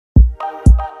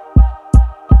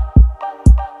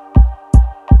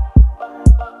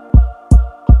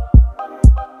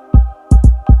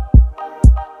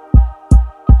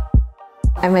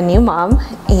I'm a new mom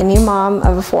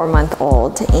of a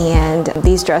 4-month-old, and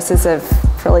these dresses have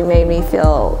really made me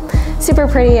feel super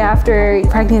pretty after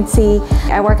pregnancy.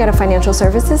 I work at a financial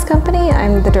services company.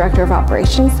 I'm the director of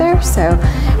operations there, so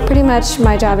pretty much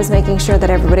my job is making sure that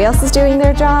everybody else is doing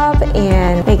their job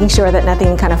and making sure that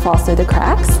nothing kind of falls through the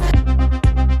cracks.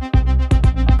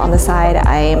 On the side,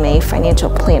 I am a financial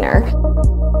planner.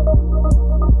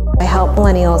 I help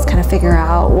millennials kind of figure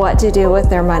out what to do with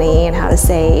their money and how to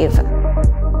save.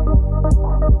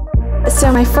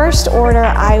 So my first order,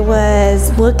 I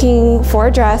was looking for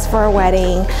a dress for a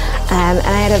wedding, and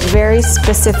I had a very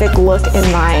specific look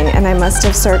in mind, and I must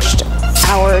have searched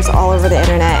hours all over the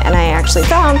internet, and I actually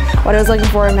found what I was looking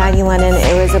for in Maggy London.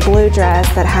 It was a blue dress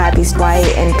that had these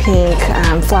white and pink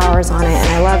flowers on it, and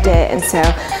I loved it. And so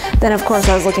then of course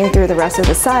I was looking through the rest of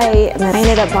the site, and then I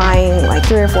ended up buying like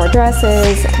 3 or 4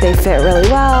 dresses. They fit really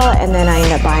well, and then I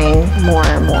ended up buying more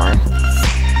and more.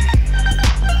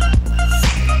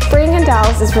 Spring in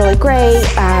Dallas is really great.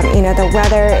 You know, the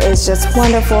weather is just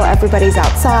wonderful. Everybody's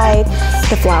outside.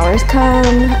 The flowers come.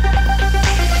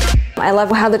 I love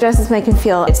how the dresses make me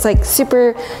feel. It's like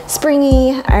super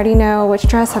springy. I already know which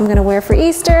dress I'm gonna wear for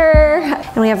Easter.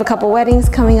 And we have a couple weddings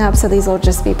coming up, so these will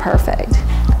just be perfect.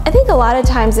 I think a lot of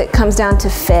times it comes down to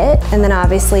fit, and then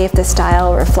obviously if the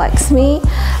style reflects me.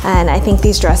 And I think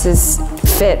these dresses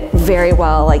fit very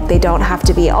well. Like, they don't have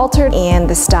to be altered, and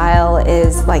the style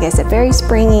is, like I said, very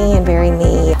springy and very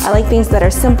neat. I like things that are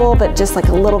simple but just like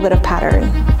a little bit of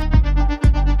pattern.